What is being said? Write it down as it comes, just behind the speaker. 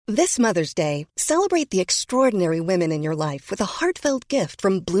This Mother's Day, celebrate the extraordinary women in your life with a heartfelt gift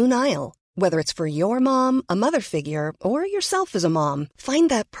from Blue Nile. Whether it's for your mom, a mother figure, or yourself as a mom, find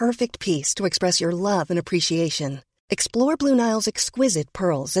that perfect piece to express your love and appreciation. Explore Blue Nile's exquisite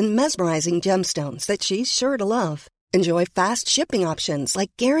pearls and mesmerizing gemstones that she's sure to love. Enjoy fast shipping options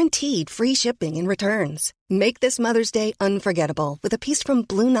like guaranteed free shipping and returns. Make this Mother's Day unforgettable with a piece from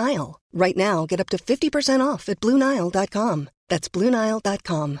Blue Nile. Right now, get up to 50% off at BlueNile.com. That's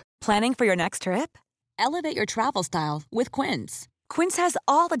BlueNile.com. Planning for your next trip? Elevate your travel style with Quince. Quince has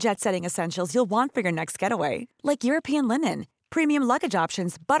all the jet-setting essentials you'll want for your next getaway, like European linen, premium luggage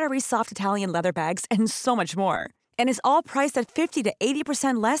options, buttery soft Italian leather bags, and so much more. And is all priced at 50 to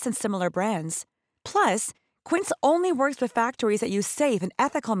 80% less than similar brands. Plus, Quince only works with factories that use safe and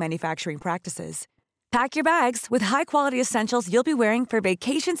ethical manufacturing practices. Pack your bags with high-quality essentials you'll be wearing for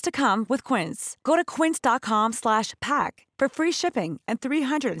vacations to come with Quince. Go to quince.com/pack for free shipping and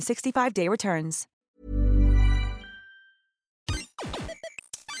 365-day returns.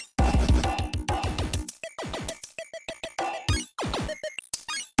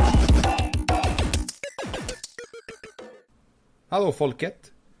 Hallå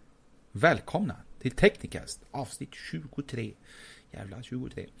folket! Välkomna till Technicast, avsnitt 23. Jävla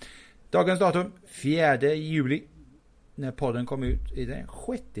 23. Dagens datum, 4 juli. När podden kom ut är det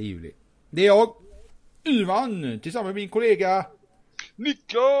 6 juli. Det är jag, Ivan, tillsammans med min kollega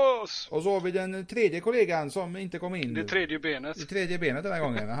Niklas! Och så har vi den tredje kollegan som inte kom in. Det tredje benet. Det tredje benet den här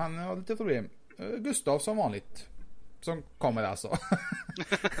gången. Han har lite problem. Gustav som vanligt. Som kommer alltså.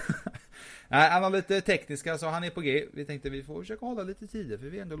 Nej, han har lite tekniska så han är på G. Vi tänkte vi får försöka hålla lite tider för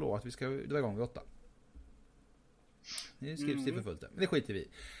vi ändå lovat att vi ska dra igång vid 8. Nu skrivs det för fullt. Men det skiter vi.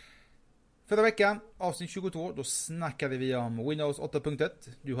 Förra veckan, avsnitt 22, då snackade vi om Windows 8.1.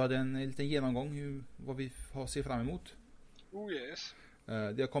 Du hade en liten genomgång vad vi har ser fram emot. Oh yes.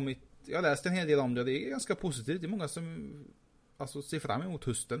 Det har kommit, jag har läst en hel del om det. Det är ganska positivt. Det är många som alltså ser fram emot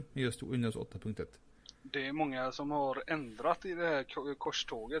hösten med just Windows 8.1. Det är många som har ändrat i det här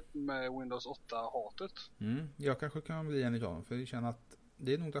korståget med Windows 8-hatet. Jag kanske kan bli en utav dem. För jag känner att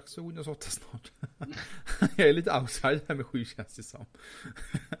det är nog dags för Windows 8 snart. Jag är lite outside här med 7 känns det som.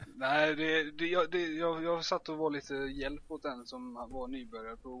 Nej, jag satt och var lite hjälp åt den som var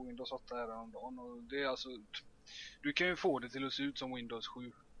nybörjare på Windows 8 häromdagen. Och det är alltså, du kan ju få det till att se ut som Windows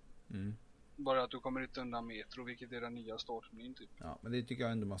 7. Bara att du kommer inte undan Metro, vilket är den nya startmenyn typ. Ja, men det tycker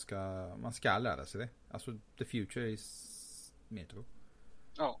jag ändå man ska lära sig det. Alltså, the future is Metro.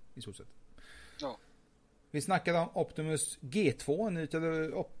 Ja. I stort sett. Ja. Vi snackade om Optimus G2,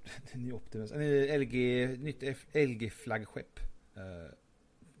 nytt LG-flaggskepp.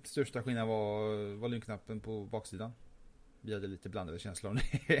 Största skillnaden var volymknappen på baksidan. Vi hade lite blandade känslor om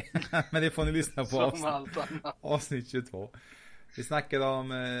det. Men det får ni lyssna på avsnitt 22. Vi snackade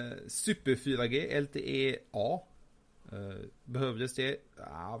om Super 4G LTE A. Behövdes det?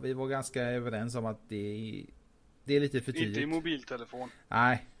 Ja, vi var ganska överens om att det är lite för tidigt. Inte i mobiltelefon.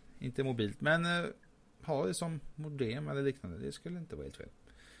 Nej, inte mobilt. Men ha det som modem eller liknande. Det skulle inte vara helt fel.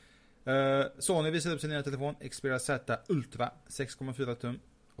 Sony visade upp sin nya telefon Xperia Z Ultra 6,4 tum.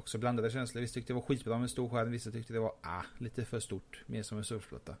 Också blandade känslor. Vissa tyckte det var skitbra med stor skärm. Vissa tyckte det var lite för stort. Mer som en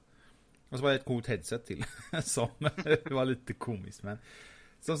surfplatta. Och så var det ett coolt headset till. Som det var lite komiskt. Men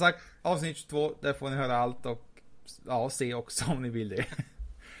som sagt, avsnitt 22. Där får ni höra allt. Och se också om ni vill det.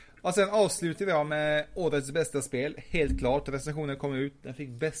 Och sen avslutade jag med årets bästa spel. Helt klart, recensionen kom ut. Den fick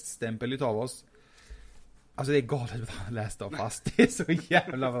bäststämpel utav oss. Alltså det är galet att läsa av fast. Det är så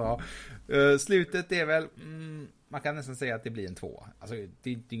jävla bra. Slutet är väl man kan nästan säga att det blir en 2. Alltså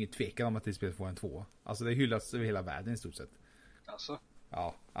det är inget tvekan om att det spelet får en 2. Alltså det hyllas över hela världen i stort sett. Alltså.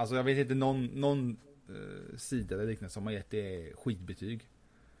 Ja, alltså jag vet inte någon sida eller liknande som har gett det skitbetyg.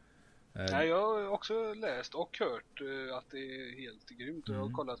 Nej, jag har också läst och hört att det är helt grymt. Och jag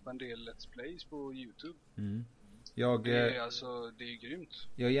har kollat på en del Let's Plays på YouTube. Det är grymt.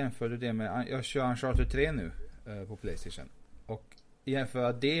 Jag jämförde det med, jag kör Uncharted 3 nu på PlayStation. Och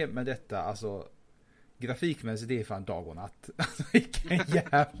jämföra det med detta, alltså grafikmässigt det är fan dag och natt. Alltså vilken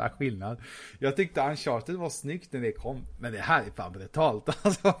jävla skillnad. Jag tyckte Uncharted var snyggt när det kom. Men det här är fan brutalt.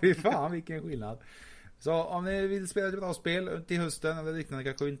 Alltså fy fan vilken skillnad. Så om ni vill spela ett bra spel till hösten eller liknande,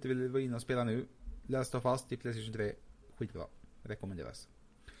 kanske inte vill vara inne och spela nu, läs då fast i PlayStation 3. Skitbra. Rekommenderas.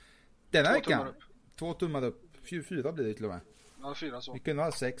 Denna veckan 2 tummar upp. 4 blir det till och med. Ja, 4 så. Vi kunde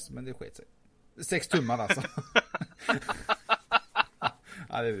ha 6 men det sket sig. 6 tummar alltså.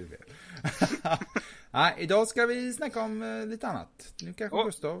 Ja, det blir fel. Nej, idag ska vi snacka om lite annat. Nu kanske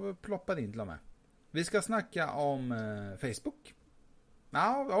Gustav ploppar in till och med. Vi ska snacka om Facebook.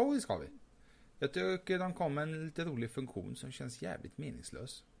 Ja, det ska vi. Jag tycker de kom med en lite rolig funktion som känns jävligt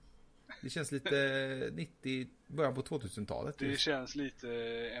meningslös. Det känns lite 90, början på 2000-talet. Det känns lite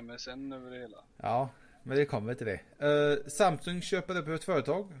MSN över det hela. Ja, men det kommer till det. Samsung köper upp ett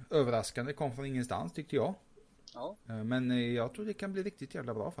företag. Överraskande, kom från ingenstans tyckte jag. Ja. Men jag tror det kan bli riktigt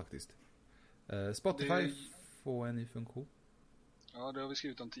jävla bra faktiskt. Spotify får en ny funktion. Ja, det har vi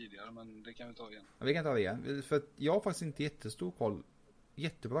skrivit om tidigare, men det kan vi ta igen. Ja, vi kan ta det igen. För jag har faktiskt inte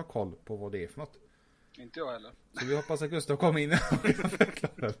jättebra koll på vad det är för något. Inte jag heller. Så vi hoppas att Gustav kommer in och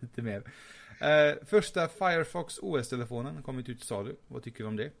förklarar lite mer. Första Firefox OS-telefonen kommit ut i salu. Vad tycker du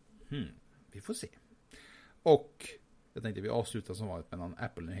om det? Vi får se. Och jag tänkte vi avslutar som vanligt med någon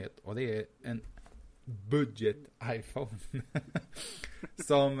Apple-nyhet. Och det är en budget-iPhone.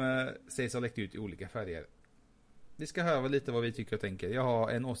 Som sägs ha läckt ut i olika färger. Vi ska höra lite vad vi tycker och tänker. Jag har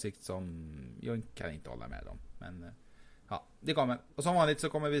en åsikt som jag kan inte hålla med om. Men ja, det kommer. Och som vanligt så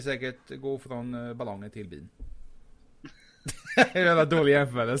kommer vi säkert gå från ballongen till bin. Det är en dålig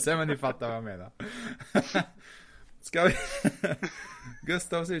jämförelse, men ni fattar vad jag menar. Ska vi...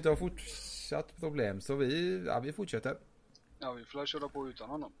 Gustav ser ut att ha fortsatt problem. Så vi fortsätter. Ja, vi får köra på utan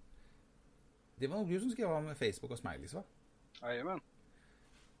honom. Det var nog du som skrev om Facebook och smileys, va? Jajamän.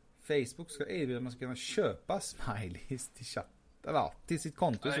 Facebook ska erbjuda att man ska kunna köpa smileys till chatt. Eller till sitt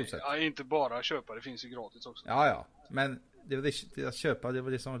konto i stort sett. Ja, inte bara köpa, det finns ju gratis också. Ja. Men det var det att köpa, det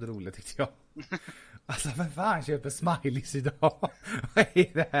var det som var det roliga tyckte jag. Alltså, vem fan köper smileys idag? Vad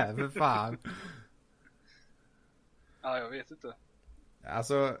är det här för fan? Ja, jag vet inte.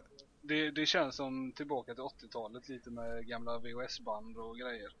 Alltså... Det känns som tillbaka till 80-talet lite med gamla VHS-band och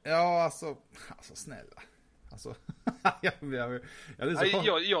grejer. Ja, alltså snälla. Alltså,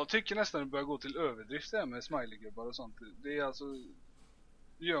 jag tycker nästan det börjar gå till överdrift det här med smileygubbar och sånt. Det är alltså...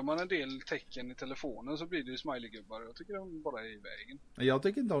 Gör man en del tecken i telefonen så blir det ju smileygubbar. Jag tycker de bara är i vägen. Jag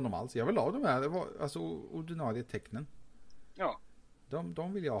tycker inte om dem alls. Jag vill ha de här, alltså ordinarie tecknen. Ja.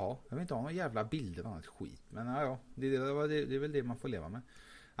 De vill jag ha. Jag vill inte ha några jävla bilder och annat skit. Men ja, det är väl det man får leva med.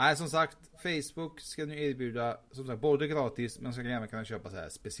 Nej, som sagt, Facebook ska nu erbjuda som sagt både gratis, men ska gärna kunna köpa så här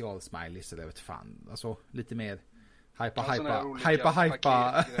specialsmileys eller vet fan. Alltså lite mer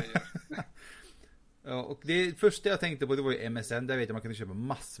hypa. Ja, och det första jag tänkte på det var ju MSN. Där vet jag man kunde köpa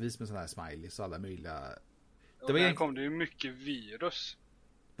massvis med sådana här smileys och alla möjliga. Och där kom det ju mycket virus.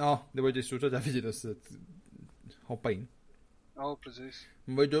 Ja, det var ju det stort att det här viruset hoppa in. Ja, precis.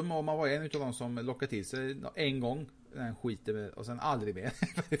 Man var ju dum om man var en utav de som lockade till sig en gång den skiten med, och sen aldrig mer.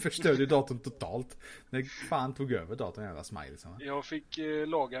 Det förstörde datorn totalt. När fan tog över datorn jävla smileysarna. Jag fick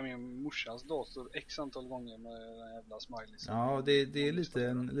laga min morsans dator x antal gånger med den jävla smileys. Ja, det är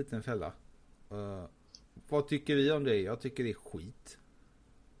en liten fälla. Vad tycker vi om det? Jag tycker det är skit.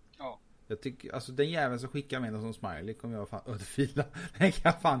 Ja. Jag tycker, alltså den jäveln som skickar med någon som smiley kommer jag fan örfila. Den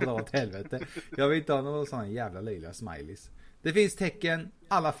kan jag fan dra åt helvete. Jag vill inte ha någon sån här jävla löjliga smileys. Det finns tecken,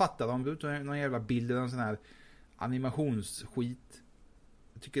 alla fattar dem. Du tar någon jävla bild eller någon sån här animationsskit.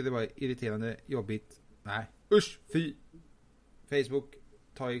 Jag tycker det var irriterande, jobbigt. Nej, usch, fy. Facebook,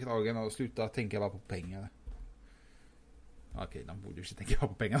 ta i kragen och sluta tänka bara på pengar. Okej, de borde ju inte tänka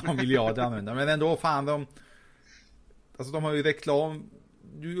på pengar. De har miljarder använda. Men ändå, fan de har ju reklam.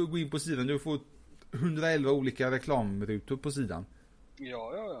 Du går in på sidan, du får 111 olika reklamrutor på sidan.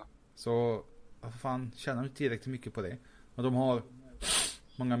 Ja. Så, fan, tjänar de tillräckligt mycket på det. Och de har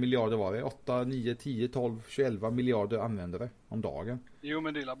många miljarder var det? 8, 9, 10, 12, 21 miljarder användare om dagen. Jo,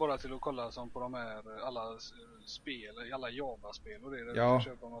 men det är bara till att kolla som på de här alla spel, alla Java-spel och det där ja. De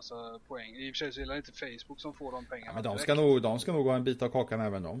köper en massa poäng. I och för sig så är det inte Facebook som får de pengarna. Ja, men de ska nog ha en bit av kakan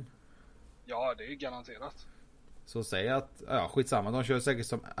även de. Ja, det är garanterat. Så säg att, skitsamma, de kör säkert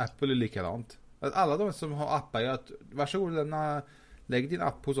som Apple är likadant. Att alla de som har appar är att, varsågod lägg din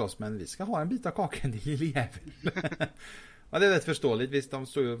app hos oss, men vi ska ha en bit av kakan, din lille jävel. Ja, det är rätt förståeligt, visst de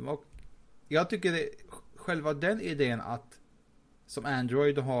står ju, och jag tycker det, själva den idén att som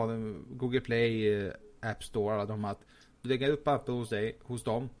Android har Google Play, App Store, alla de att du lägger upp appar hos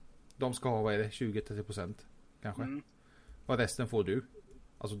dem, de ska ha, vad är det, 20-30% kanske. Och resten får du.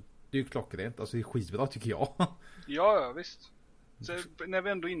 Alltså det är ju klockrent, alltså det är skitbra tycker jag. Ja, visst. Så när vi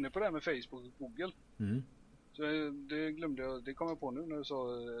ändå är inne på det här med Facebook och Google. Så det glömde jag, det kom jag på nu när du sa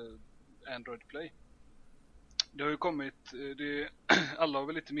Android Play. Det har ju kommit, alla har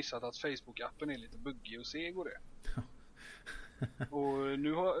väl lite missat att Facebook-appen är lite buggig och seg och det. Och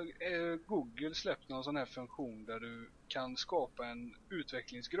nu har Google släppt någon sån här funktion där du kan skapa en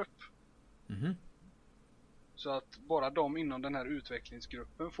utvecklingsgrupp. Så att bara de inom den här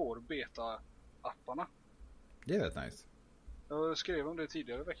utvecklingsgruppen får beta-apparna. Det är rätt nice. Jag skrev om det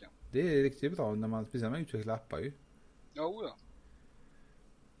tidigare i veckan. Det är riktigt bra när man speciellt utvecklar appar ju. Ja.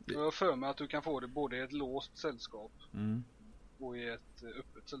 Jag har för mig att du kan få det både i ett låst sällskap och i ett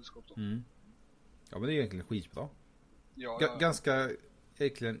öppet sällskap då. Ja, men det är egentligen skitbra. Ja. Ganska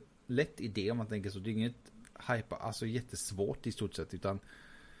egentligen lätt idé om man tänker så. Det är inget hype, alltså jättesvårt i stort sett, utan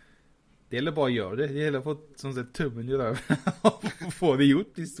det gäller bara att göra det. Det gäller att få som sagt tummen i röven och få det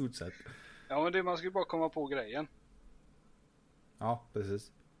gjort i stort sett. Ja, men man ska ju bara komma på grejen. Ja,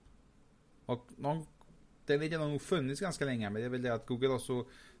 precis. Och den idén har nog funnits ganska länge, men det är väl det att Google har så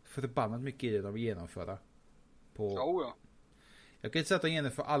förbannat mycket idéer de vill genomföra. Ja. Jag kan inte säga att de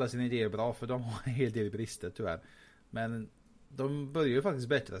genomför alla sina idéer bra, för de har en hel del brister tyvärr. Men de börjar ju faktiskt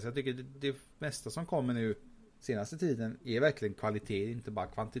bättre, så jag tycker det mesta som kommer nu senaste tiden är verkligen kvalitet, inte bara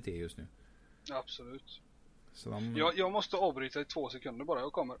kvantitet just nu. Absolut. Så jag måste avbryta i 2 sekunder bara.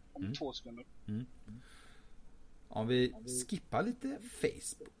 Jag kommer om 2 sekunder. Om vi skippar lite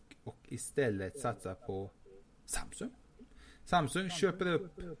Facebook och istället satsar på Samsung. Samsung köper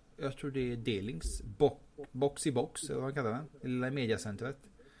upp, jag tror det är Delings box i box, eller vad man kallar den, det lilla mediacentret.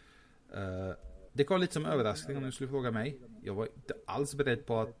 Det kom lite som överraskning om du skulle fråga mig. Jag var inte alls beredd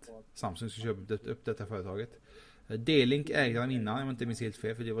på att Samsung skulle köpa upp detta företaget. D-Link ägde dem innan, jag var inte minst helt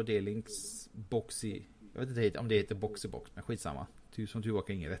fel, för det var D-Links box i, jag vet inte om det heter box i box, men skitsamma. Som tur var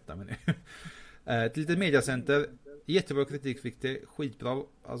kan ingen rätta, men ett litet mediacenter, jättebra kritik fick det, skitbra,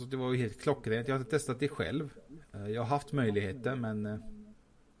 alltså det var ju helt klockrent. Jag har inte testat det själv. Jag har haft möjligheter, men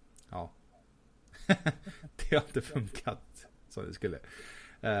ja. Det har inte funkat som det skulle.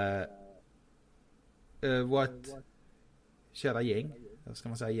 Vårt kära gäng, ska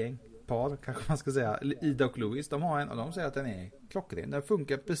man säga gäng, par kanske man ska säga, Ida och Louis, de har en och de säger att den är klockren. Den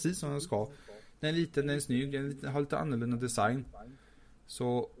funkar precis som den ska. Den är liten, den är snygg, den har lite annorlunda design.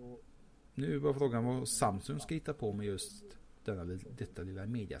 Så nu är bara frågan vad Samsung ska hitta på med just detta lilla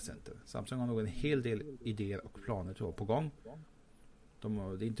mediacenter. Samsung har nog en hel del idéer och planer tror jag på gång.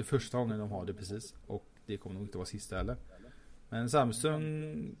 Det är inte första gången de har det precis, och det kommer nog inte vara sista heller. Men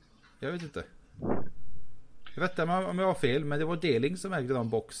Samsung, jag vet inte. Jag vet inte om jag har fel, men det var Deling som ägde de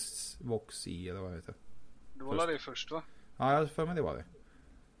box i, eller vad heter det? Det var det först, va? Ja, jag för mig det var det.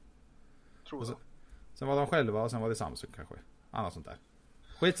 Tror jag. Sen var de själva och sen var det Samsung kanske. Annat sånt där.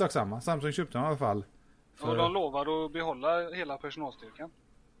 Skitsak samma. Samsung köpte dem i alla fall. Och de lovade att behålla hela personalstyrkan.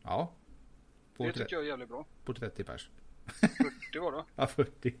 Ja. Det tycker jag är jävligt bra. På 30 pers. 40 var det. Ja,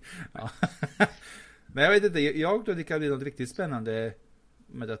 40. Ja. Men jag vet inte, jag tror det kan bli något riktigt spännande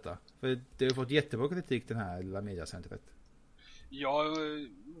med detta. För det har fått jättebra kritik, den här lilla mediacentret. Ja,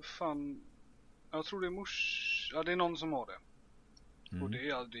 fan. Jag tror det är ja, det är någon som har det. Och det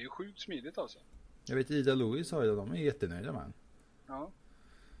är sjukt smidigt alltså. Jag vet Ida och Louis har det, de är jättenöjda med den. Ja.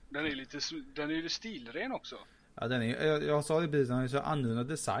 Den är ju stilren också. Ja, den är, jag sa det precis, den är så annorlunda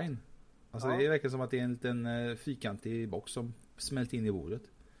design. Alltså det är verkligen som att det är en liten fyrkantig box som smält in i bordet.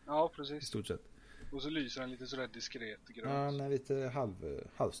 Ja, precis. I stort sett. Och så lyser den lite sådär diskret grönt. Ja, den är lite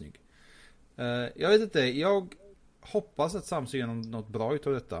halvsnygg. Jag vet inte, jag hoppas att Samsung gör något bra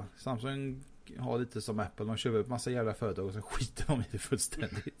utav detta. Samsung har lite som Apple, de köper upp massa jävla företag och så skiter de i det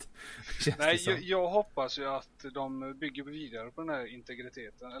fullständigt. Nej, jag hoppas ju att de bygger vidare på den här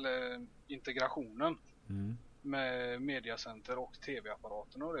integriteten, eller integrationen med mediacenter och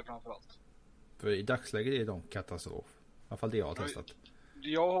tv-apparaterna och det framförallt. För i dagsläget är de katastrof. I alla fall det jag har testat.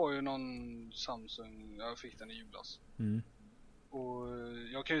 Jag har ju någon Samsung, jag fick den i julas. Och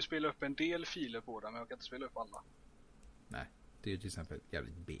jag kan ju spela upp en del filer på den, men jag kan inte spela upp alla. Nej, det är ju till exempel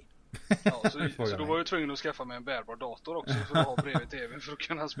jävligt B. Ja, så då var jag tvungen att skaffa mig en bärbar dator också för att ha bredvid tvn för att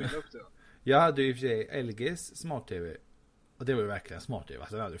kunna spela upp det. Jag hade ju i och för sig LGs smart-tv. Och det var ju verkligen smart-tv.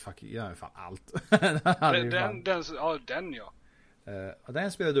 Alltså den hade fan allt.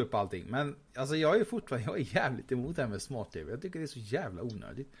 Den spelade upp allting. Men alltså jag är jävligt emot det här med smart-tv. Jag tycker det är så jävla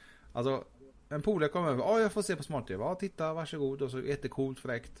onödigt. Alltså en polare kommer över. Jag får se på smart-tv. Ja, titta, varsågod. Och så jättecoolt,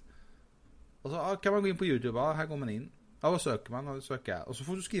 fräckt. Och så kan man gå in på YouTube. Ja, här går man in. Ja, vad söker man? Och så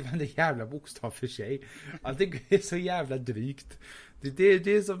får du skriva en jävla bokstav för sig. Jag tycker det är så jävla drygt. Det är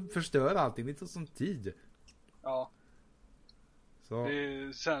det som förstör allting. Det är inte sån tid. Ja. Så.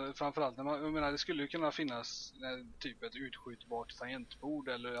 Sen, framförallt när jag menar, det skulle ju kunna finnas typ ett utskjutbart tangentbord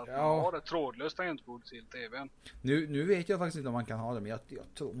eller att man har ett trådlöst tangentbord till tvn. Nu vet jag faktiskt inte om man kan ha det, men jag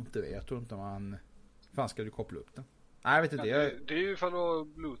tror inte det. Jag tror inte man... Fan, ska du koppla upp den? Nej, jag vet inte. Det är ju för att ha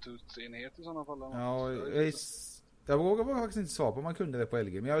Bluetooth-enhet i sådana fall. Ja, jag vågar faktiskt inte svara på om man kunde det på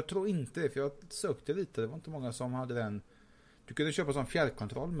LG. Men jag tror inte det, för jag sökte lite. Det var inte många som hade den. Du kunde köpa sån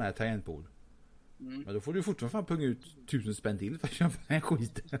fjärrkontroll med tangentbord. Men då får du fortfarande punga ut 1000 spänn till för att köpa den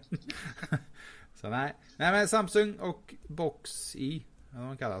skiten. Så nej, men Samsung och Box i, vad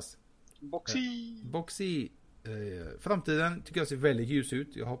man kallas. Box i. Framtiden tycker jag ser väldigt ljus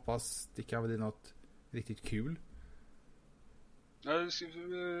ut. Jag hoppas det kan bli något riktigt kul.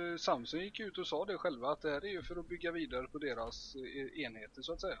 Samsung gick ut och sa det själva, att det här är ju för att bygga vidare på deras enheter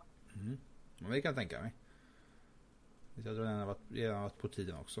så att säga. Men det kan jag tänka mig. Jag tror den har varit på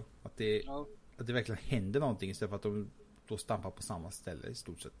tiden också. Att det verkligen händer någonting istället för att de då stampar på samma ställe i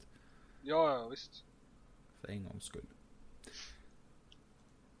stort sett. Ja, visst. För en gångs skull.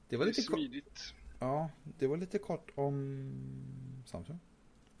 Det var lite smidigt. Ja, det var lite kort om Samsung.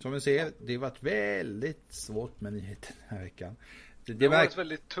 Som vi ser, det har varit väldigt svårt med nyheter den här veckan. Det har varit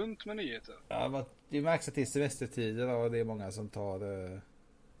väldigt tunt med nyheter. Ja, det märks att det är semestertider och det är många som tar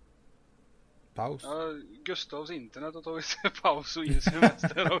paus. Ja, Gustavs internet har tagit paus och in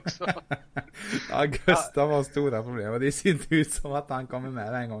semester också. Ja, Gustav har stora problem och det ser inte ut som att han kommer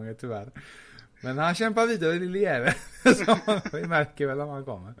med den gången tyvärr. Men han kämpar vidare, lille jävel. Så vi märker väl om han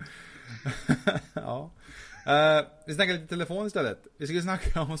kommer. Ja. Vi snackar lite telefon istället. Vi ska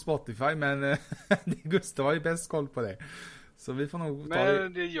snacka om Spotify, men Gustav har ju bäst koll på det. Så vi får nog ta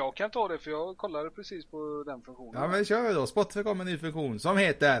men jag kan ta det, för jag kollade precis på den funktionen. Ja, men kör vi då. Spotify kommer en ny funktion som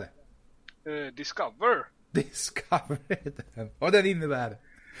heter Discover. Discover heter den. Och den innebär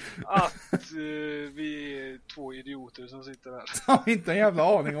att vi är två idioter som sitter här. Som inte har en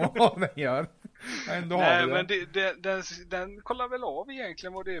jävla aning om vad den gör. Ändå nej, men den kollar väl av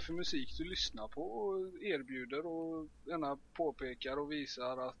egentligen vad det är för musik du lyssnar på och erbjuder och gärna påpekar och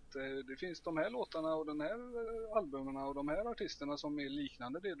visar att det finns de här låtarna och den här albumerna och de här artisterna som är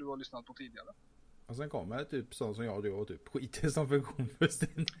liknande det du har lyssnat på tidigare. Och sen kommer typ sånt som jag och typ skiter som funktion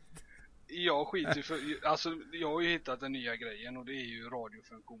fullständigt. Jag skiter för, alltså jag har ju hittat den nya grejen och det är ju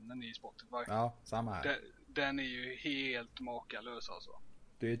radiofunktionen i Spotify. Ja, samma här. Den är ju helt makalös alltså.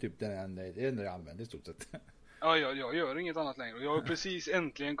 Det är typ det enda jag använder i stort sett. Ja, jag gör inget annat längre. Jag har precis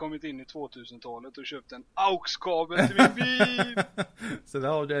äntligen kommit in i 2000-talet och köpt en AUX-kabel till min bil. Så där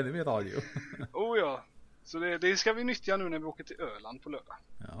har du ännu mer radio. Oh ja. Så det ska vi nyttja nu när vi åker till Öland på lördag.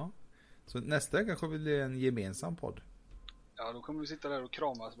 Ja. Så nästa kanske vi blir en gemensam podd. Ja, då kommer vi sitta där och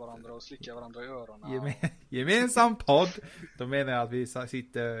kramas varandra och slicka varandra i öronen. Gemensam podd. Då menar jag att vi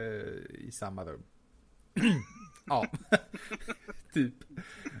sitter i samma rum. Ja. Typ.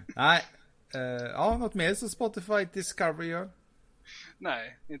 Nej. Ja, något mer så Spotify Discovery gör?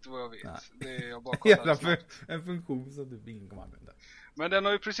 Nej, inte vad jag vet. Nej. Det är jag bara kollar en funktion som du ingen kommer använda. Men den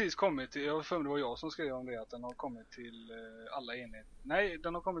har ju precis kommit till, jag för mig det var jag som skrev om det, att den har kommit till alla enheter. Nej,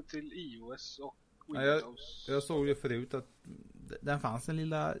 den har kommit till iOS och Windows. Jag såg ju förut att den fanns, den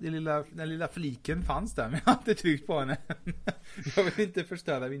lilla fliken fanns där, men jag har inte tryckt på den. Jag vill inte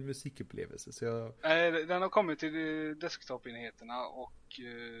förstöra min musikupplevelse. Så Nej, den har kommit till desktop-enheterna och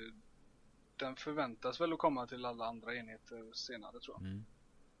den förväntas väl att komma till alla andra enheter senare, tror jag.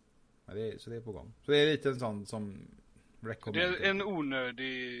 Ja, så det är på gång. Så det är lite en sån som rekommenderar. Det är en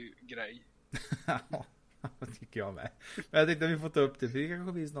onödig grej. Ja, det tycker jag med. Men jag tänkte att vi får ta upp det, för det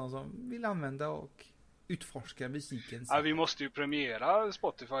kanske finns någon som vill använda och utforska musiken. Ja, vi måste ju premiera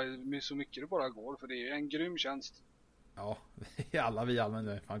Spotify med så mycket det bara går, för det är en grym tjänst. Ja, alla vi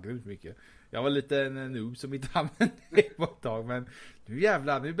använder fan grymt mycket. Jag var lite en noob som inte använde det på ett tag, men nu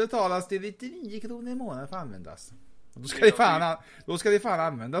jävlar, nu betalas det 99 kronor i månaden för att användas. Och då ska det fan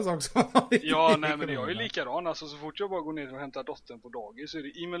användas också. Ja, nej, men jag är likadan. Alltså, så fort jag bara går ner och hämtar dottern på dagis så är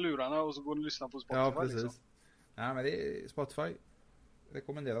det i med lurarna och så går och lyssnar på Spotify. Ja, precis. Liksom. Ja, men det är Spotify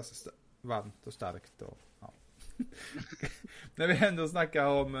rekommenderas varmt och starkt. Och, ja. När vi ändå snackar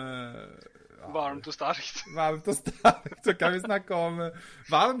om varmt och starkt. Varmt och starkt, så kan vi snacka om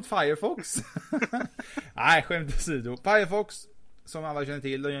varmt Firefox. Nej, skämt åsido. Firefox, som alla känner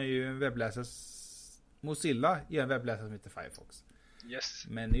till, de gör ju en webbläsare. Mozilla gör en webbläsare som heter Firefox. Yes.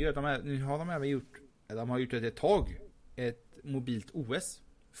 Men nu har de även gjort ett tag ett mobilt OS,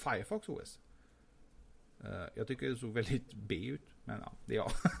 Firefox OS. Jag tycker det såg väldigt B ut, men ja, det är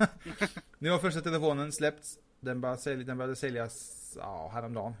jag. Nu har första telefonen släppts. Den började säljas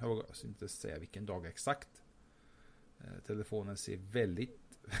häromdagen. Jag vågar inte säga vilken dag exakt. Telefonen ser väldigt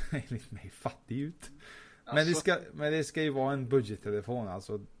enligt mig fattig ut. Alltså. Men det ska ju vara en budgettelefon,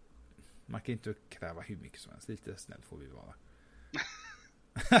 alltså. Man kan inte kräva hur mycket som helst. Lite snällt får vi vara.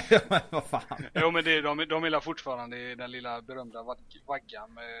 Ja, men vad fan. Jo, men de gillar fortfarande den lilla berömda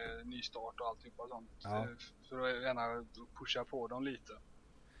vaggan med nystart och allt typ av sånt. Ja. För att gärna pusha på dem lite.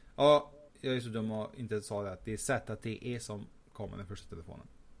 Ja, jag är så dum och inte sa det, att det är ZTE som kommer den första telefonen.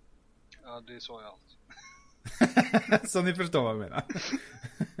 Ja, det sa jag allt. Så ni förstår vad jag menar.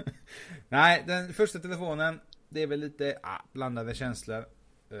 Nej, den första telefonen, det är väl lite blandade känslor.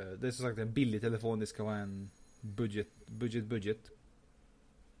 Det är som sagt en billig telefon. Det ska vara en budget.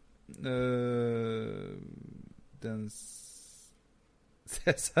 Den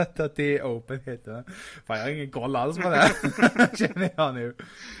ZTE Open heter den. Fan, jag har ingen koll alls på det. Känner jag nu.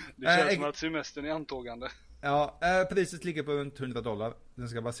 Det känns som att semestern är antågande. Ja, priset ligger på runt $100. Den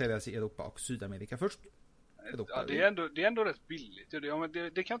ska bara säljas i Europa och Sydamerika först. Ja, det är ändå rätt billigt. Ja, men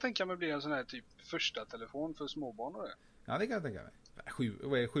det kan jag tänka mig bli en sån här typ första telefon för småbarn och det. Ja, det kan jag tänka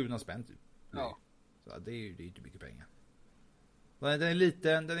mig. 700 spänn typ. Ja. Så det är ju inte mycket pengar. Den är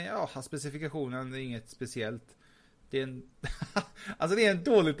liten, specifikationen är inget speciellt. Det är en alltså det är en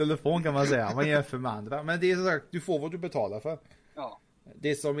dålig telefon kan man säga, man jämför med andra. Men det är så sagt, du får vad du betalar för. Ja.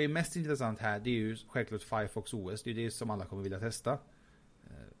 Det som är mest intressant här, det är ju självklart Firefox OS. Det är det som alla kommer vilja testa.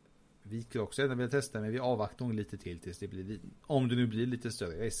 Vi kan också ändå vilja testa, men vi avvaktar nog lite tills det blir, om det nu blir lite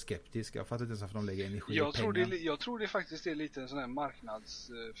större. Jag är skeptisk, jag fattar inte ens varför de lägger energi och pengar. Jag tror det faktiskt är lite en sån här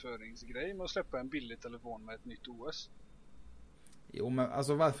marknadsföringsgrej med att släppa en billig telefon med ett nytt OS. Jo, men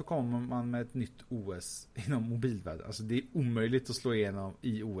alltså varför kommer man med ett nytt OS inom mobilvärlden? Alltså det är omöjligt att slå igenom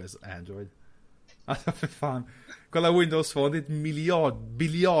iOS och Android. Alltså för fan. Kolla Windows Phone, det är ett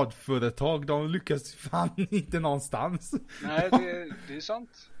biljardföretag. De lyckas fan inte någonstans. Nej, det är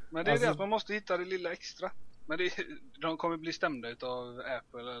sant. Men det är det att man måste hitta det lilla extra. Men de kommer bli stämda av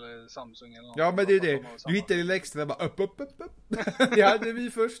Apple eller Samsung eller något. Ja, men det är det. Du hittar det lilla extra bara upp. Det hade vi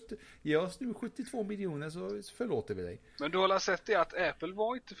först. Ge oss nu 72 miljoner så förlåter vi dig. Men du har sett det att Apple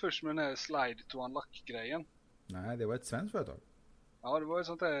var inte först med den här slide to unlock-grejen. Nej, det var ett svenskt företag. Ja, det var ett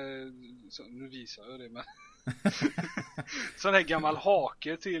sånt där, nu visar jag det, men sån här gammal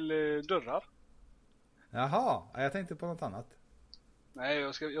hake till dörrar. Jaha, jag tänkte på något annat. Nej,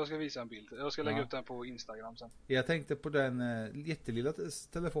 jag ska visa en bild. Jag ska lägga upp den på Instagram sen. Jag tänkte på den jättelilla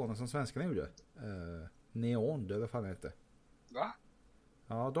telefonen som svenskarna gjorde. Neon, det fan heter. Va?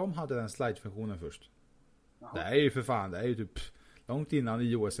 Ja, de hade den slide-funktionen först. Jaha. Det är ju för fan, det är ju typ långt innan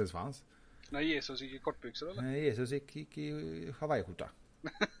iOS ens fanns. När Jesus gick i kortbyxor eller? När Jesus gick i Hawaii-skjorta.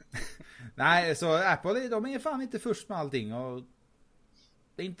 Nej, så Apple, de är fan inte först med allting. Och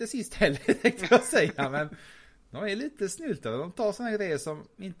det är inte sist heller, tänkte jag säga. Men de är lite snyltade. De tar såna grejer som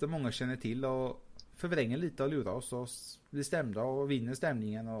inte många känner till och förvränger lite och lurar oss och blir stämda och vinner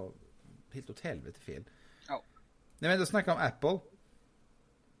stämningen och helt åt helvete fel. Ja. När vi ändå snackar om Apple.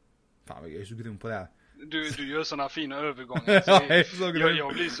 Fan, jag är så grym på det här. Du gör såna fina övergångar.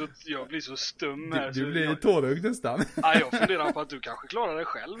 Jag blir så stum här. Du blir tårögd nästan. Ja, jag funderar på att du kanske klarar dig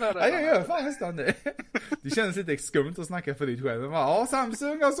själv här. Ja, jag gör fan nästan det. Det känns lite skumt att snacka för dig själv. Men ja,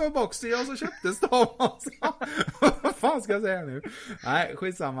 Samsung och så Boxy och så köptes de. Vad fan ska jag säga nu? Nej,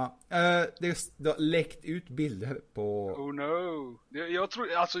 skitsamma. Det har läckt ut bilder på... Oh no. Jag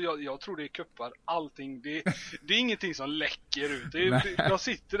tror det är kuppar. Allting. Det är ingenting som läcker ut. Jag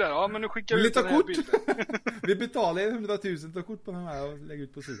sitter där. Ja, men nu skickar vi ut den här bilden. Vi betalar 100 000 ta kort på den här och lägger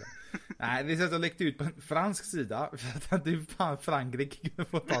ut på sidan. Nej, det är så att jag läckte ut på en fransk sida. För att det är fan Frankrike kunde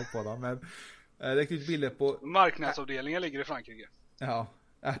få tag på dem. Men läckte ut bilder på... Marknadsavdelningen ligger i Frankrike. Ja,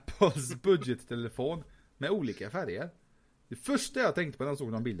 Apples budgettelefon med olika färger. Det första jag tänkte på när jag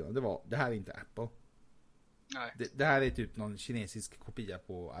såg de bilderna, det var, det här är inte Apple. Nej. Det här är typ någon kinesisk kopia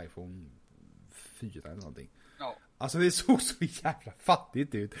på iPhone 4 eller någonting. Ja. Alltså det såg så jävla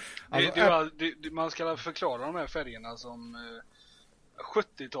fattigt ut. Alltså, man ska förklara de här färgerna som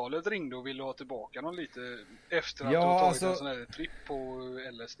 70-talet ringde och ville ha tillbaka dem lite efter att de tagit en sån här tripp på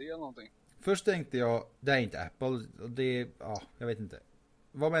LSD eller någonting. Först tänkte jag, det är inte Apple. Det, jag vet inte.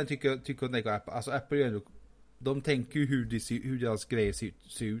 Vad man tycker om Apple. Alltså Apple är ändå, de tänker ju hur deras grejer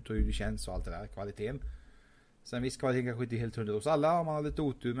ser ut och hur det känns och allt det där, kvaliteten. Sen visst kvaliteten kanske inte är helt 100 hos alla om man har lite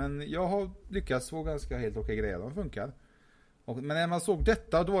otur, men jag har lyckats få ganska helt okej grejer, de funkar. Men när man såg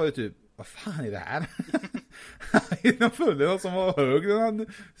detta, då var det typ, vad fan är det här? De följde som var högre än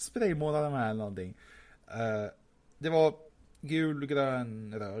spraymålade med eller någonting. Det var gul,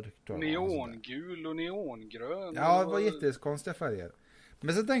 grön, röd. Neongul och neongrön. Ja, det var jättekonstiga färger.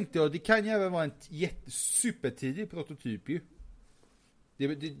 Men så tänkte jag, det kan ju även vara en supertidig prototyp ju. Det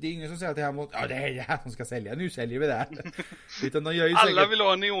är ingen som säger att det här det är det här som ska sälja. Nu säljer vi det här. Utan de gör ju alla vill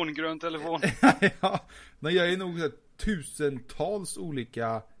ha en neongrön telefon. Ja, de gör ju nog tusentals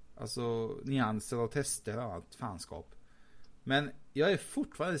olika nyanser och tester och allt fanskap. Men jag är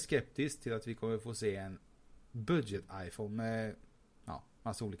fortfarande skeptisk till att vi kommer få se en budget iPhone med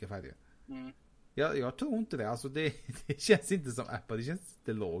massa olika färger. Mm. Jag tror inte det. Alltså det känns inte som Apple. Det känns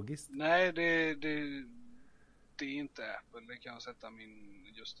inte logiskt. Nej, det är inte Apple. Det kan jag sätta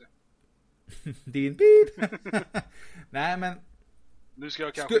just det. Din bil. Nej, men nu ska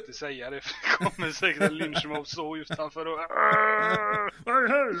jag kanske inte säga det, för det kommer säkert en lynchmobb så utanför och...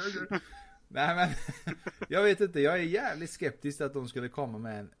 Nej, men jag vet inte. Jag är jävligt skeptisk att de skulle komma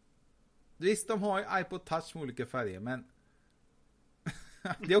med en... Visst, de har ju iPod Touch med olika färger, men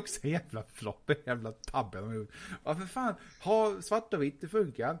Det är också en jävla flopp, en jävla tabbe de har gjort. Varför fan, ha svart och vitt, det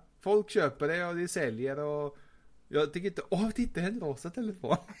funkar. Folk köper det och det säljer och jag tycker inte, titta en rosa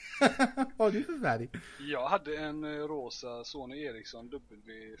telefon. Vad har du för färg? Jag hade en rosa Sony Ericsson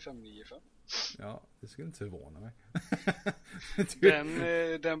W595. Ja, det skulle inte förvåna mig.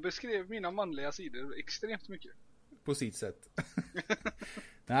 Den beskrev mina manliga sidor extremt mycket. På sitt sätt.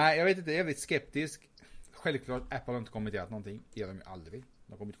 Nej, jag vet inte, jag är väldigt skeptisk. Självklart, Apple har inte kommenterat någonting. Det gör de ju aldrig.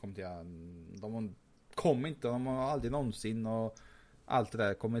 De kommer inte kommentera. De har aldrig någonsin och allt det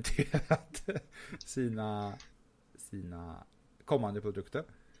där kommenterat sina kommande produkter.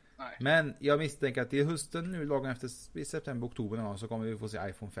 Nej. Men jag misstänker att i hösten nu, lagom efter i september, oktober någon, så kommer vi få se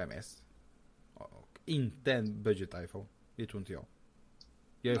iPhone 5S. Och inte en budget iPhone. Det tror inte jag.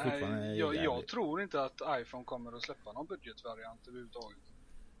 Jag tror inte att iPhone kommer att släppa någon budgetvariant överhuvudtaget.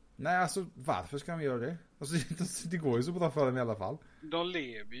 Nej, alltså varför ska de göra det? Alltså, det går ju så bra för dem i alla fall. De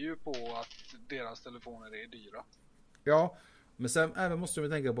lever ju på att deras telefoner är dyra. Ja, men sen även måste de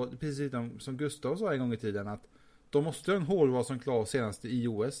tänka på, precis som Gustav sa en gång i tiden, att de måste ha en hårdvara som klarar senast i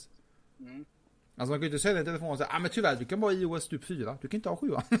iOS. Mm. Alltså man kan ju inte sälja en telefon och säga, men tyvärr, du kan bara iOS typ 4. Du kan inte ha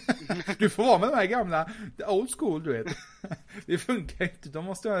 7. Du får vara med de här gamla, the old school, du vet. Det funkar inte. De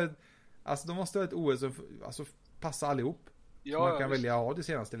måste ha ett OS som passar allihop. Ja, så man kan välja att ha det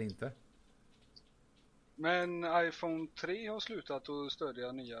senaste eller inte. Men iPhone 3 har slutat att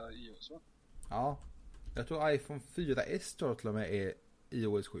stödja nya iOS, va? Ja, jag tror iPhone 4S tror jag till och med är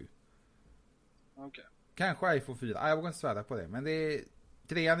iOS 7. Okej. Kanske iPhone 4. Jag vågar inte svära på det, men det är...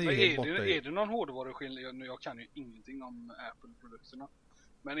 Trean är ju helt borta. Är det någon hårdvaruskillnad? Jag kan ju ingenting om Apple-produkterna.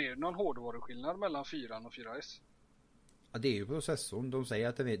 Men är det någon hårdvaruskillnad mellan 4 och 4S? Ja, det är ju processorn. De säger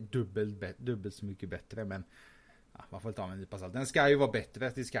att den är dubbelt så mycket bättre, men man får inte ta med en nypa salt. Den ska ju vara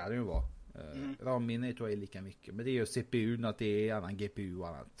bättre, det ska den ju vara. RAM-minnet tror jag är lika mycket. Men det är ju CPU, att det är annan GPU och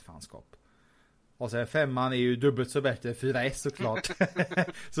annat fanskap. Och sen 5an är ju dubbelt så bättre, 4S såklart.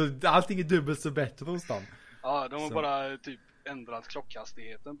 Så allting är dubbelt så bättre hos dem. Ja, de har bara typ ändrat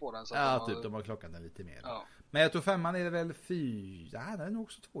klockhastigheten på den. Så att de har klockat den lite mer. Ja. Men jag tror 5an är det väl 4. Ja, det är nog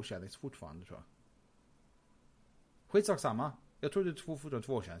också 2-kärleks fortfarande, tror jag. Skitsak samma. Jag tror det är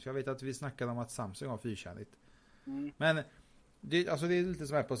 2-kärleks. Jag vet att vi snackade om att Samsung har 4-kärleks. Men det är lite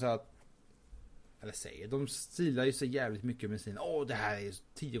som Apple säger att, eller säger, de stilar ju så jävligt mycket med sin, det här är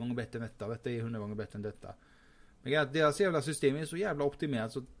 10 gånger bättre än detta är 100 gånger bättre än detta. Men deras jävla system är så jävla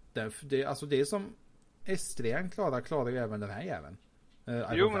optimerat, så det som S3 klarar ju även den här jäveln.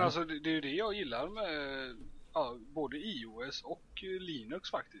 Jo, men alltså det är ju det jag gillar med både iOS och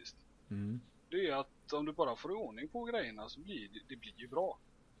Linux faktiskt. Det är att om du bara får ordning på grejerna så blir det ju bra.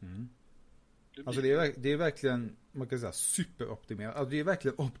 Alltså det är verkligen, man kan säga, superoptimerat. Alltså det är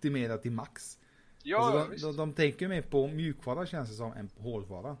verkligen optimerat till max. Ja, alltså de tänker mer på mjukvara, känns det som, än på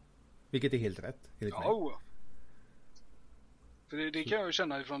hårdvara. Vilket är helt rätt, enligt mig. För det kan jag ju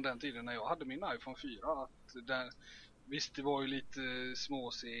känna ifrån den tiden när jag hade min iPhone 4, att visst, det var ju lite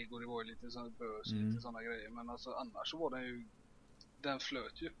småseg och det var ju lite sån bös, lite sådana grejer, men alltså annars så var den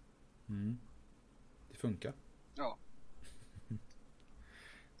flöt ju. Det funkar. Ja.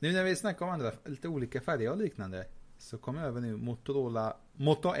 Nu när vi snackar om andra lite olika färger och liknande, så kommer jag över nu Motorola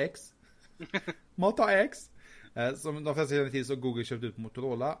Moto X. Moto X. Som de flesta känner till, så Google köpt ut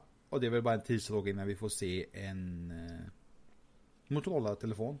Motorola, och det är väl bara en tidsfråga innan vi får se en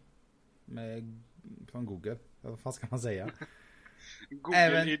Motorola-telefon från Google. Vad fan ska man säga?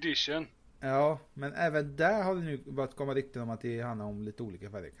 Google Edition. Ja, men även där har det nu börjat komma rykten om att det handlar om lite olika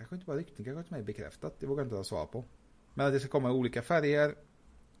färger. Kanske inte bara rykten, kanske inte mer bekräftat. Det vågar inte jag svara på. Men att det ska komma i olika färger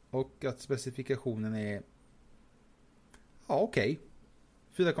och att specifikationen är okej.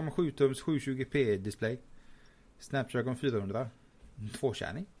 4,7 tums 720p display. Snapdragon 400.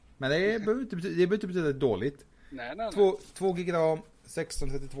 2-kärning. Men det behöver inte betyda dåligt. Nej. 2 GB RAM,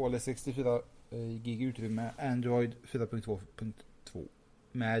 1632 eller 64 gig utrymme, Android 4.2.2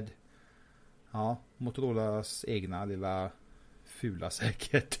 med Motorolas egna lilla fula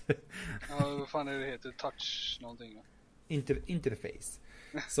säkert. Ja, vad fan är det heter? Touch någonting då? Interface.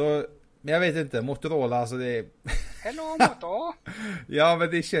 Så, men jag vet inte, Motorola, alltså det är... Hello Moto! Ja,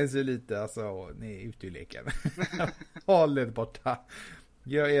 men det känns ju lite, alltså, ni är ute i leken. Håll er borta.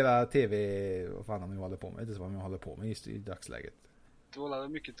 Gör era tv, vad fan de håller på med. Det är vad de håller på med just i dagsläget. Det var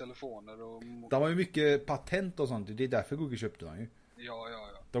mycket telefoner och... De har ju mycket patent och sånt. Det är därför Google köpte dem ju. Ja.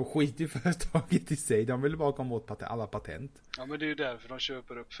 De skiter i företaget i sig. De vill bara komma åt alla patent. Ja, men det är ju därför de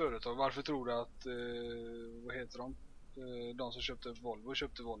köper upp företag. Varför tror du att, vad heter de? De som köpte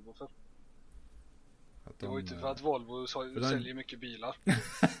Volvo för? Det var ju inte för att Volvo säljer mycket bilar.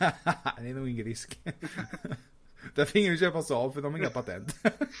 Det är nog ingen risk. Där fick ingen köpa Saab för de har inga patent.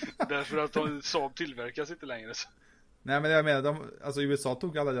 Därför att Saab tillverkas inte längre. Nej men jag menar, alltså USA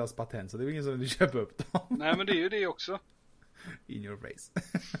tog alla deras patent så det var ingen som ville köpa upp dem. Nej men det är ju det också. In your face.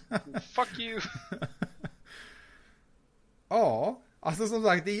 Fuck you. Ja, alltså som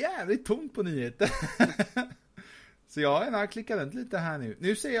sagt det är jävligt tomt på nyheter. Så jag har klickat runt lite här nu.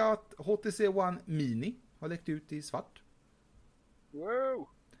 Nu ser jag att HTC One Mini har läckt ut i svart. Wow.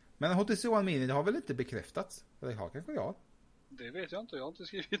 Men HTC One Mini det har väl inte bekräftats? Eller har kanske jag? Det vet jag inte, jag har inte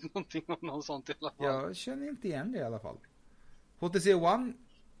skrivit någonting om något sånt i alla fall. Jag känner inte igen det i alla fall. HTC One,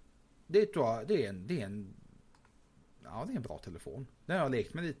 det tror jag, det är en bra telefon. Den har jag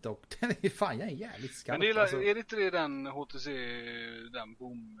lekt med lite och den är fan jag är jävligt skarp. Men är det inte det den HTC, den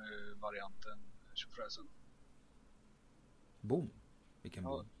Boom-varianten, tjofräsen? Boom? Vilken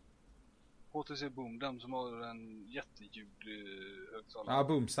Boom? HTC Boom, den som har en jätteljud högtalare. Ja,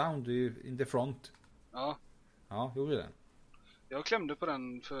 Boom Sound in the front. Ja. Ja, gjorde den. Jag klämde på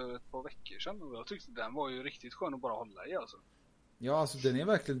den för ett par veckor sedan och jag tyckte den var ju riktigt skön att bara hålla i alltså. Ja, alltså den är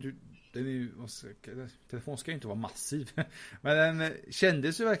verkligen, den är ju, telefon ska ju inte vara massiv. Men den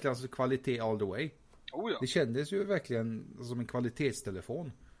kändes ju verkligen alltså kvalitet all the way. Oh ja. Det kändes ju verkligen som en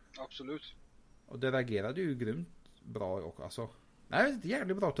kvalitetstelefon. Absolut. Och det reagerade ju grymt bra och alltså. Nej, det är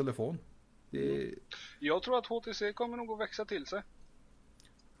jävligt bra telefon. Jag tror att HTC kommer nog att växa till sig.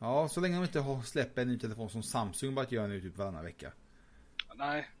 Ja, så länge de inte släpper en ny telefon som Samsung bara gör nu typ varannan vecka.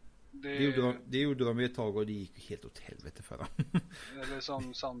 Nej. Det gjorde de ett tag och det gick helt åt helvete för dem. Eller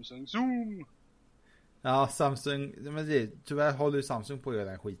som Samsung Zoom. Ja, Samsung, men tyvärr håller ju Samsung på att göra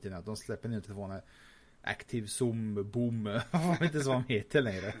den skiten att de släpper nya telefoner. Active Zoom, Boom, vad vet inte vad de heter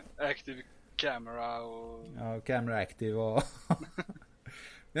längre. Active Camera och... Ja, Camera Active och...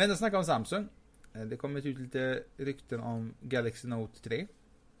 Vi ändå snackar om Samsung. Det kommer ut lite rykten om Galaxy Note 3.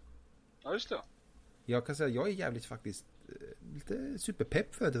 Ja, just det. Jag kan säga att jag är jävligt faktiskt lite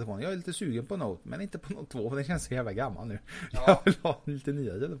superpepp för den telefonen. Jag är lite sugen på Note, men inte på Note 2 för den känns så jävla gammal nu. Ja. Jag vill ha en lite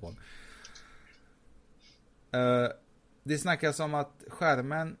nyare telefon. Det snackas om att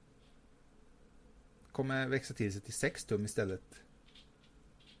skärmen kommer växa till sig till 6 tum istället.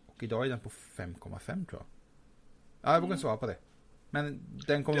 Och idag är den på 5,5 tror jag. Ja, jag vågar svara på det. Men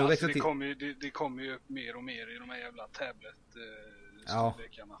den kommer att växa till. Det kommer ju upp mer och mer i de här jävla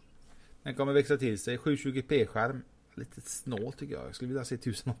tablet-storlekarna. Ja. Den kommer växa till sig. 720p-skärm. Lite snål tycker jag. Jag skulle vilja se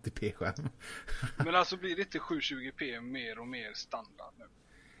 1080p-skärm. Men alltså blir det inte 720p mer och mer standard nu?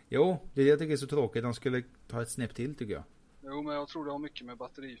 Jo, det jag tycker är så tråkigt. De skulle ta ett snäpp till tycker jag. Jo, men jag tror det har mycket med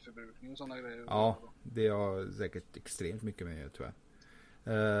batteriförbrukning och sådana grejer. Ja, det har säkert extremt mycket med det tror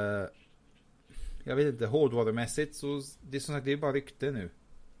jag. Jag vet inte, hårdvarumässigt så det är som sagt det är bara rykte nu.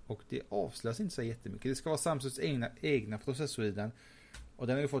 Och det avslöjas inte så jättemycket. Det ska vara Samsungs egna processor i den. Och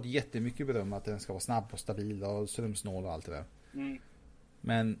den har ju fått jättemycket beröm att den ska vara snabb och stabil och strömsnål och allt det där. Mm.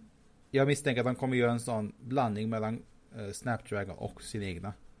 Men jag misstänker att de kommer göra en sån blandning mellan Snapdragon och sin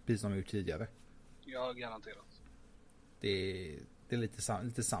egna. Precis som de gjort tidigare. Ja, garanterat. Det är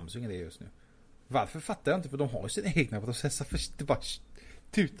lite Samsung i det just nu. Varför fattar jag inte? För de har ju sin egna processor. För det bara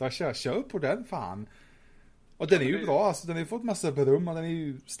tuta och kör på den fan. Och den är ju bra. Alltså, den har ju fått massa beröm. Och den är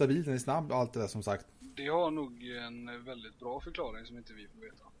ju stabil, den är snabb och allt det där som sagt. Det har nog en väldigt bra förklaring som inte vi får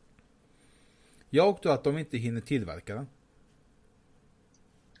veta. Jag tror att de inte hinner tillverka den.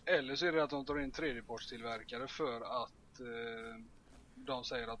 Eller så är det att de tar in tredjepartstillverkare för att de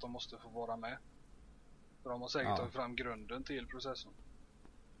säger att de måste få vara med. För de har säkert tagit fram grunden till processorn.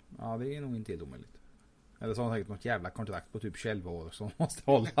 Ja, det är nog inte helt omöjligt. Eller så har de säkert något jävla kontrakt på typ 11 år som måste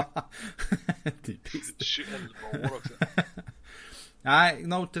hålla. Typiskt. 11 år också. Nej,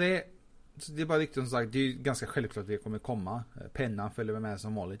 Note 3. Det är bara riktigt som sagt. Det är ganska självklart att det kommer komma. Pennan följer med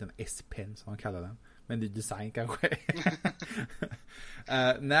som vanligt. En S-pen som man kallar den. Men ny design kanske.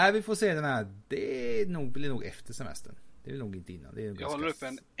 När vi får se den här. Det blir nog efter semestern. Det är nog inte innan. Det är jag håller upp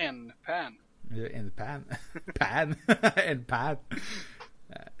en N-pan. En pan. Pan. En pan.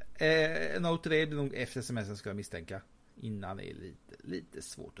 Note 3 blir nog efter semestern ska jag misstänka. Innan är lite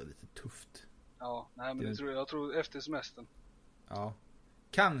svårt och lite tufft. Ja, nej men jag tror efter semestern. Ja.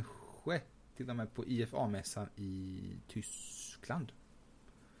 Kanske till och med på IFA-mässan i Tyskland.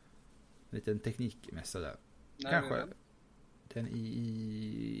 En liten teknikmässa där. Nej, kanske. Den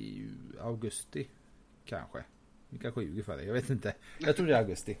i augusti. Kanske. Vi kanske ljuger för det. Jag vet inte. Jag tror det är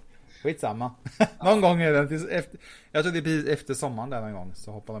augusti. Skitsamma. Någon gång är den efter. Jag tror det är precis efter sommaren där någon gång.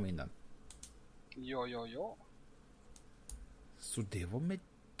 Så hoppar de in den. Ja. Så det var med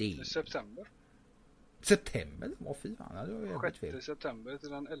det. September. Åh fy fan. Det var jävligt fel. 6 september till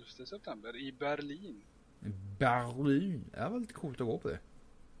den 11 september i Berlin. Berlin. Det var lite coolt att gå på det.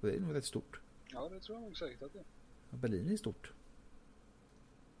 Det är nog rätt stort. Ja, det tror jag nog säkert att det är. Berlin är stort.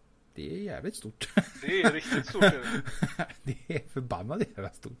 Det är jävligt stort. Det är riktigt stort. Det är förbannat jävla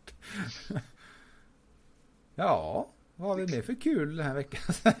stort. Ja, vad har vi med för kul den här veckan?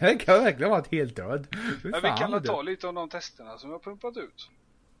 Det kan verkligen ha varit helt död. Ja, vi kan ta lite om de testerna som jag har pumpat ut.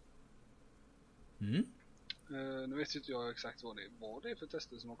 Nu vet inte jag exakt vad det är för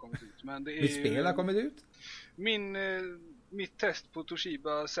tester som har kommit ut. Men det är mitt spel har kommit ut? Mitt test på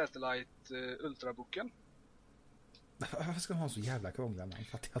Toshiba Satellite Ultrabooken. Varför ska man ha så jävla krångliga namn?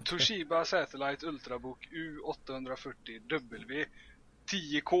 Toshiba Satellite Ultrabook U840W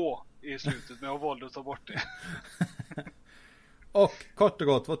 10K i slutet, men jag valde att ta bort det. Och kort och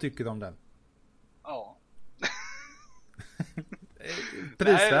gott, vad tycker du om den? Ja.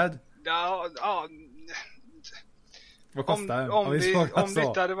 Prisvärd? Ja. Vad kostar den? Om det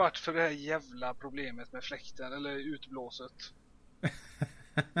inte hade varit för det här jävla problemet med fläkten eller utblåset.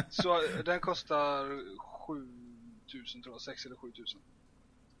 Så den kostar 7 000 tror jag, 6 eller 7 000.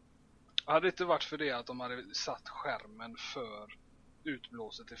 Hade det inte varit för det att de hade satt skärmen för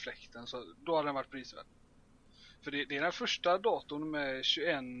utblåset i fläkten, så då hade den varit prisvärd. För det är den första datorn med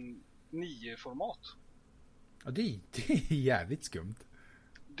 21.9 format. Ja, det är jävligt skumt.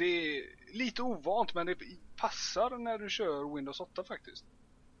 Det är lite ovant, men det passar när du kör Windows 8 faktiskt.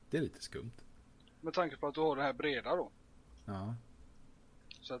 Det är lite skumt. Med tanke på att du har det här breda då. Ja.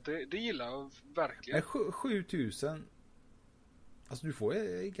 Så att det gillar jag verkligen. 7000. Alltså du får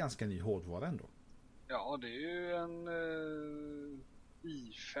en ganska ny hårdvara ändå. Ja, det är ju en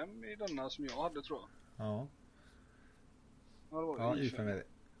i5 i denna som jag hade, tror jag. Ja. Ja, det var i5 är det.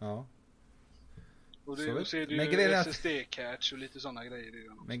 Ja. Och det ser du ju SSD-catch och lite sådana grejer i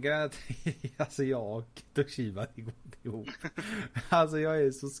den också. Men grejen alltså jag och Toshiba, det går inte ihop. Alltså jag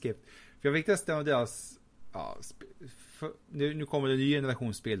är så skeptisk. För jag fick testa med deras nu kommer det en ny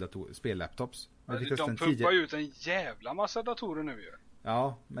generation spellaptops. De pumpar ut en jävla massa datorer nu ju.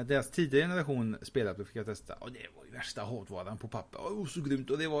 Ja, men deras tidigare generation spellaptop fick jag testa. Och det var ju värsta hårdvaran på papper. Så grymt.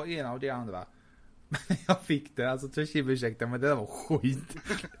 Och det var ena och det andra. Men jag fick det, alltså Toshiba, ursäkta, men det var skit.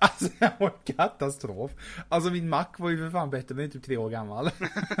 Alltså det var katastrof. Alltså min Mac var ju för fan bättre, men typ 3 år gammal.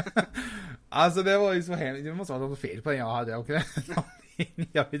 Alltså det var ju så hemskt. Det måste vara något fel på den jag hade. Okay?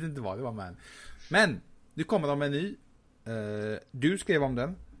 Jag vet inte vad det var, men nu kommer de med en ny. Du skrev om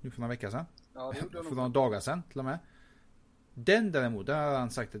den nu för några veckor sedan. Ja, för några dagar sedan till och med. Den däremot, där har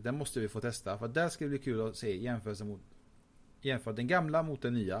han sagt att den måste vi få testa. För där ska det bli kul att se jämföra den gamla mot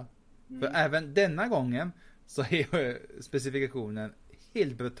den nya. För även denna gången så är specifikationen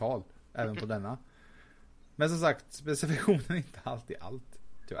helt brutal även på denna. Men som sagt, specifikationen är inte alltid allt.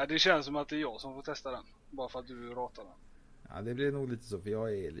 Ja, det känns som att det är jag som får testa den. Bara för att du ratar den. Ja, det blir nog lite så, för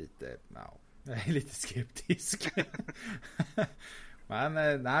jag är lite skeptisk.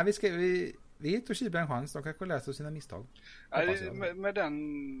 Men nej, vi ger Toshiba en chans. De kanske läser sina misstag. Med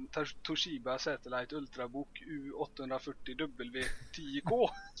den Toshiba Satellite Ultrabook U840W 10K.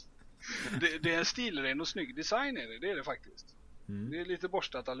 Det är en stilren och snygg design är det är det faktiskt. Det är lite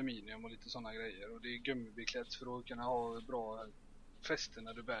borstat aluminium och lite sådana grejer. Och det är gummibeklätt för att kunna ha bra fästen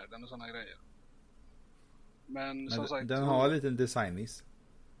när du bär den och sådana grejer. Men som sagt, den har en liten designmiss.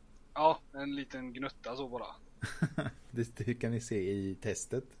 Ja, en liten gnutta så bara. Det kan ni se i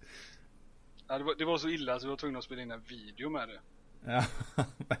testet. Ja, det var så illa så vi var tvungna att spela in en video med det. Ja,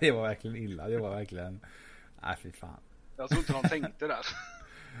 det var verkligen illa. Det var verkligen... Nej, fy fan. Jag tror inte de tänkte där.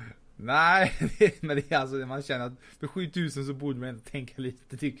 Nej, men det är alltså man känner att för 7000 så borde man inte tänka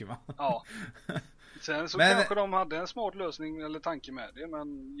lite, tycker man. Ja. Sen så kanske de hade en smart lösning eller tanke med det,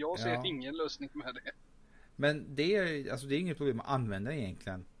 men jag ser ingen lösning med det. Men det är inget problem att använda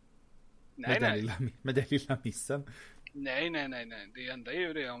egentligen. Nej. Med den lilla missen. Nej. Det enda är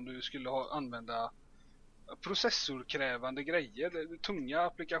ju det om du skulle använda processorkrävande grejer, tunga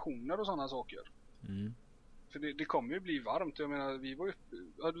applikationer och sådana saker. För det kommer ju bli varmt. Jag menar, vi var uppe,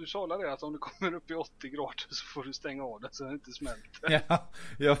 du sa det att om det kommer upp i 80 grader så får du stänga av det så det inte smälter.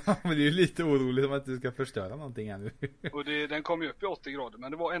 Ja, men det är ju lite oroligt om att du ska förstöra någonting ännu. Och den kom ju upp i 80 grader,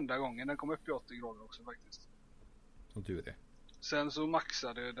 men det var enda gången den kom upp i 80 grader också faktiskt. Och du är det. Sen så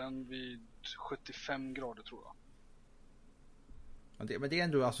maxade den vid 75 grader tror jag. Men det är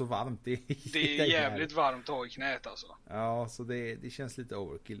ändå alltså varmt. Det är jävligt varmt att ha i knät alltså. Ja, så det känns lite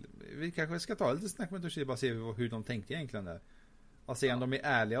overkill. Vi kanske ska ta lite snack med Toshiba och se hur de tänkte egentligen där. Och se om de är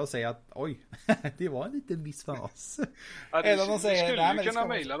ärliga och säga att oj, det var en liten miss för oss. Ja, eller de säger, skulle kunna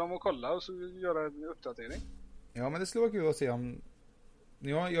mejla dem och kolla och så göra en uppdatering. Ja, men det skulle vara kul att se om...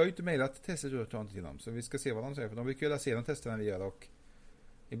 Jag har ju inte mejlat testet till dem, så vi ska se vad de säger. För de vill kul att se de testerna vi gör och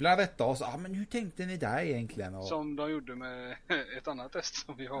ibland rätta oss. Men hur tänkte ni där egentligen? Och... Som de gjorde med ett annat test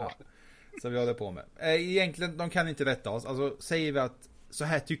som vi har. Ja. som vi håller på med. Egentligen, de kan inte rätta oss. Alltså, säger vi att så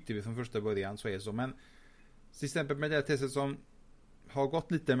här tyckte vi från första början, så är det så. Men till exempel med det här testet som har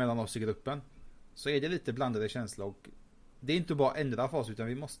gått lite mellan oss i gruppen, så är det lite blandade känslor. Och det är inte bara ändra för oss, utan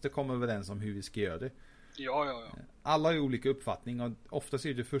vi måste komma överens om hur vi ska göra det. Ja. Alla har ju olika uppfattning, och oftast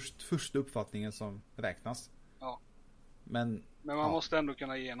är det första uppfattningen som räknas. Ja. Men man måste ändå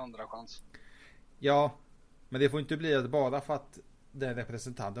kunna ge en andra chans. Ja, men det får inte bli att bara för att den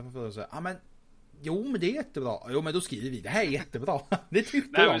representanten för företaget säger men jo, men det är jättebra. Jo, men då skriver vi det här är jättebra. Det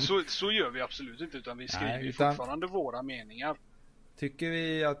tyckte de. Nej, men så gör vi absolut inte, utan vi skriver fortfarande våra meningar. Tycker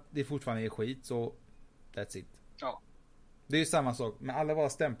vi att det fortfarande är skit, så that's it. Ja. Det är ju samma sak med alla våra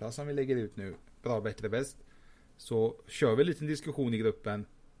stämplar som vi lägger ut nu. Bra, bättre, bäst. Så kör vi en liten diskussion i gruppen.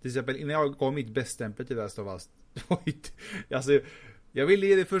 Till exempel innan jag gav mitt bäststämpel till Last of Us. Alltså, jag ville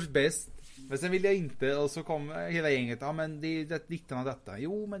ge det först bäst, men sen ville jag inte. Och så kom hela gänget. Ja, men det är dittan av detta.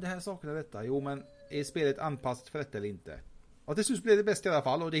 Jo, men det här saknar detta. Jo, men är spelet anpassat för detta eller inte? Och till slut blev det bäst i alla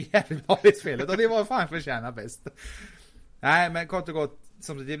fall. Och det är jävligt bra i spelet. Och det var fan förtjäna bäst. Nej, men kort och gott,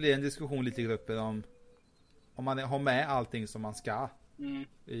 som det blir en diskussion lite i gruppen om man har med allting som man ska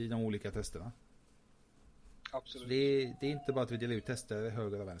i de olika testerna. Absolut. Det är inte bara att vi delar ut tester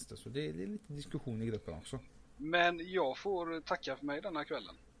höger och vänster, så det är lite diskussion i gruppen också. Men jag får tacka för mig denna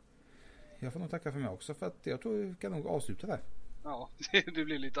kvällen. Jag får nog tacka för mig också, för att jag tror vi kan nog avsluta där. Ja, det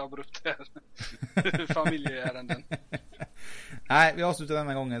blir lite abrupt här. Familjeärenden. Nej, vi avslutar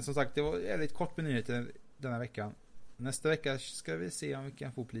denna gången. Som sagt, det var lite kort med nyheter denna veckan. Nästa vecka ska vi se om vi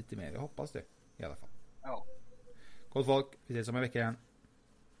kan få upp lite mer. Jag hoppas det i alla fall. Ja. Gott folk, vi ses om en vecka igen.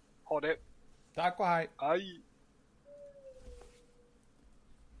 Ha det. Tack och hej. Hej.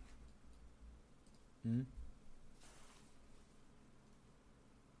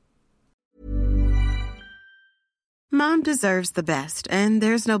 Mom deserves the best, and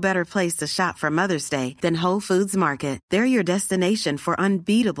there's no better place to shop for Mother's Day than Whole Foods Market. They're your destination for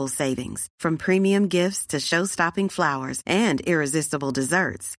unbeatable savings, from premium gifts to show-stopping flowers and irresistible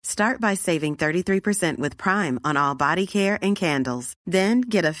desserts. Start by saving 33% with Prime on all body care and candles. Then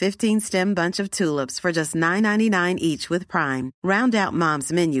get a 15-stem bunch of tulips for just $9.99 each with Prime. Round out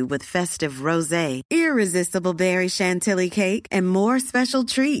Mom's menu with festive rosé, irresistible berry chantilly cake, and more special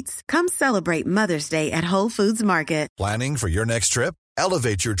treats. Come celebrate Mother's Day at Whole Foods Market. Planning for your next trip?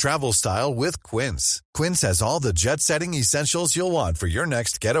 Elevate your travel style with Quince. Quince has all the jet-setting essentials you'll want for your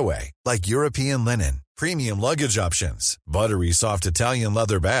next getaway, like European linen, premium luggage options, buttery soft Italian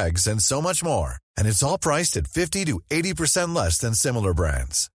leather bags, and so much more. And it's all priced at 50 to 80% less than similar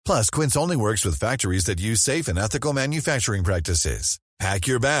brands. Plus, Quince only works with factories that use safe and ethical manufacturing practices. Pack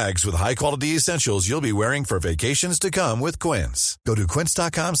your bags with high-quality essentials you'll be wearing for vacations to come with Quince. Go to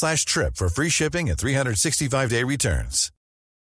quince.com/trip for free shipping and 365-day returns.